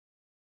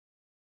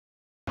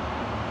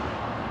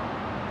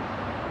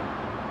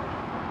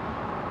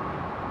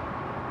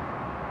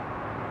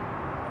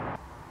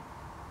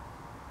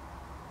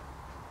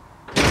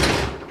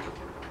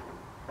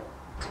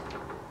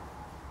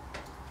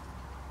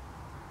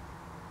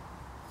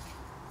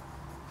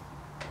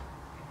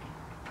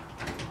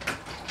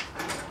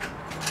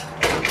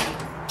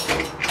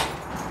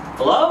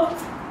Hello?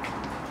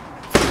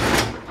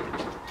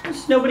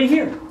 There's nobody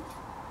here.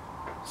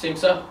 Seems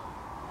so.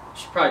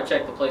 Should probably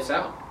check the place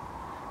out.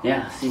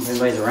 Yeah, see if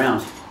anybody's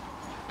around.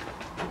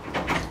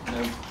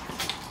 No.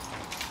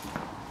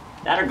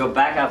 That or go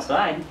back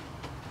outside.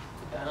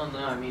 I don't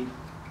know, I mean,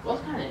 well,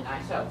 it's kind of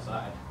nice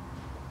outside.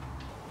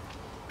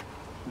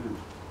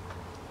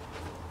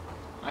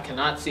 I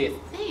cannot see a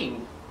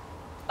thing.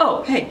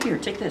 Oh, hey, here,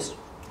 take this.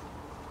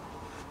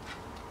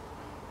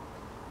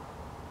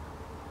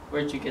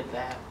 Where'd you get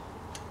that?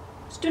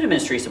 Student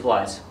ministry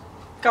supplies.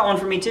 Got one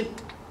for me too.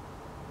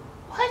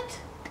 What?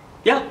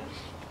 Yeah.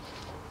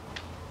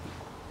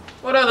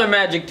 What other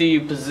magic do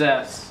you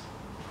possess?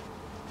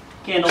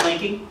 Candle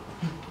making.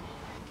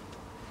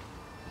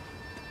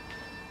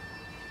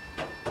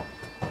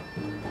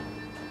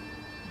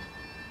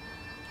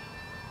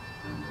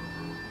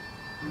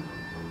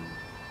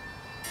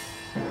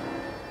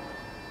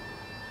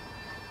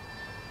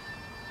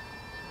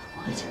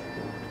 What?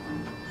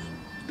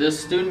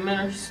 This student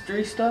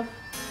ministry stuff?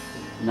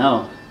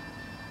 No.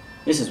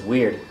 This is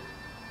weird.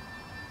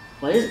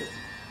 What is it?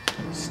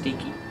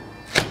 Sticky.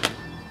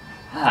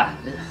 Ah,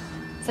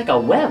 it's like a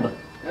web.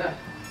 Yeah.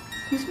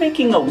 Who's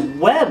making a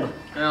web?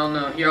 I don't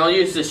know. Here, I'll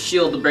use this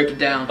shield to break it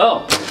down.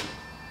 Oh.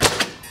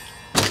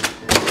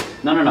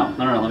 No.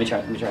 Let me try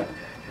it.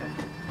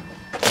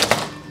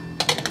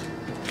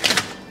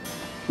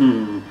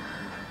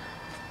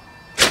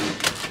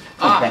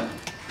 Ah.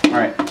 Okay. All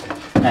right.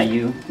 Now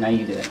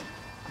you do it.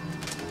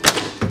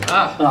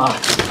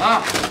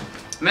 Ah.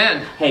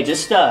 Man. Hey,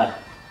 just let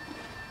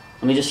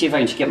me just see if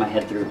I can get my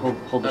head through.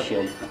 Hold the Okay.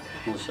 shield.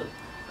 Hold the shield.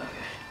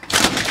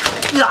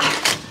 Okay.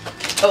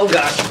 Oh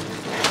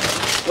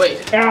gosh.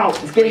 Wait. Ow!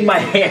 It's getting my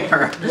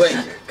hair. Wait,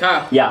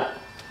 Kyle. Yeah.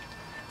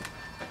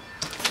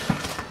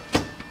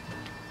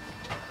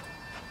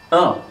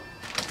 Oh.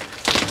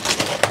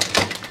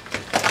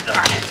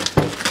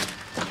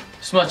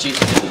 It's much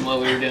easier than what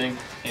we were doing.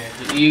 Here,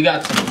 you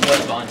got some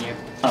web on you.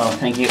 Oh,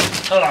 thank you.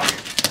 Ugh.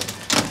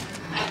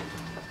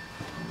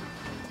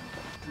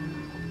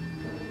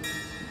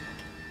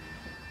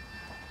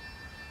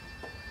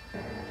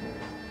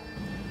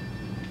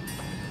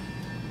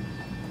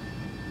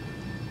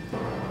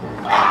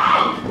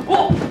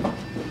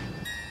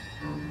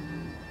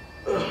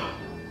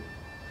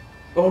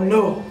 Oh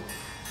no!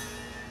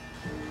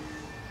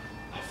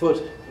 My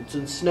foot, it's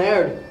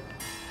ensnared.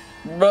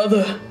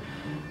 Brother,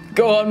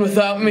 go on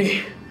without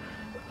me.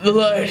 The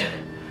light,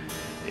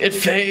 it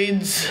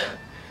fades.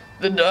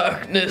 The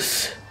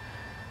darkness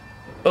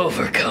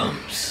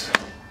overcomes.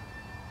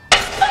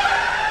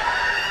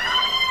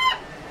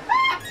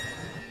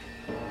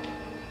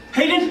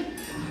 Hayden!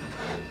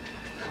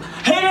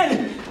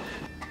 Hayden!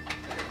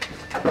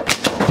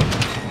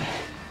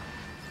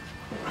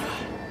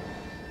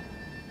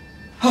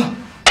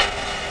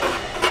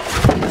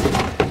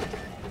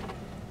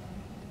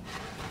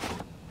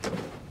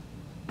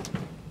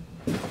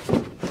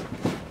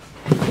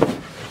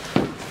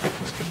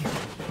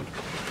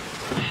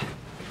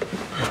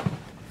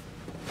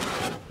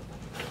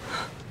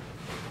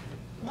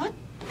 What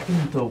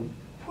in the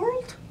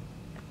world?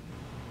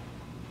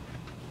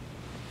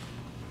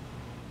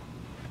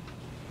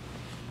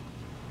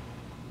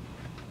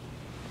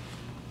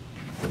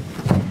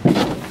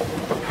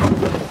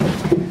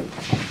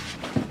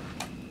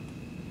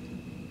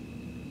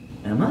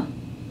 Emma?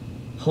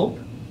 Hope?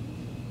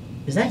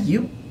 Is that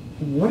you?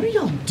 What are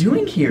y'all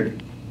doing here?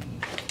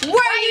 Why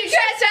are you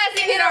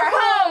trespassing in our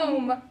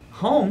home?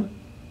 Home?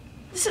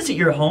 This isn't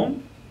your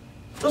home.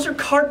 Those are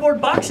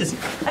cardboard boxes.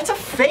 That's a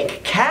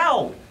fake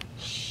cow.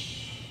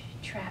 Shh,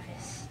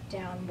 Travis,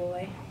 down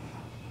boy.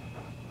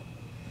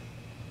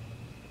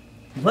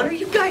 What are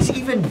you guys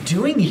even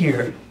doing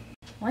here?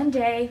 One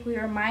day, we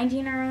were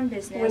minding our own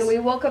business. When we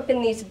woke up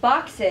in these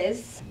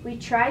boxes, We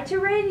tried to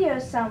radio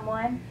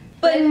someone,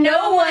 but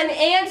no one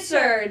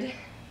answered.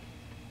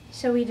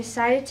 so we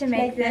decided to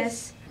make Make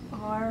this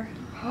our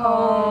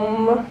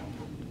Home.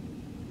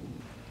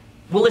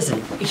 Well,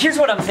 listen, here's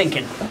what I'm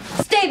thinking.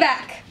 Stay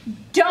back.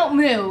 Don't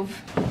move.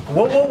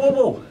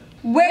 Whoa.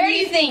 Where do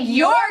you think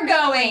you're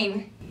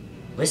going?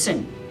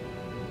 Listen,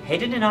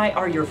 Hayden and I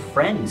are your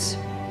friends.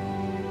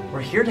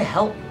 We're here to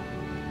help.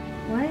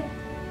 What?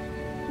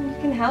 You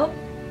can help.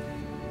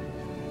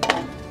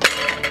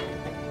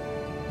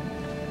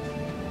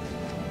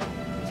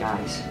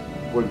 Guys,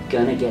 we're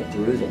gonna get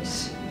through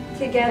this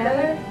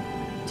Together?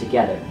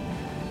 together.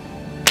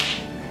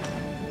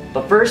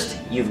 But first,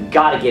 you've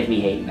got to give me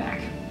Hayden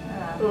back.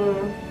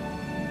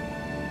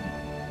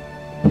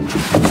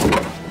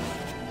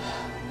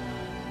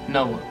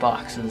 No more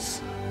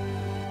boxes.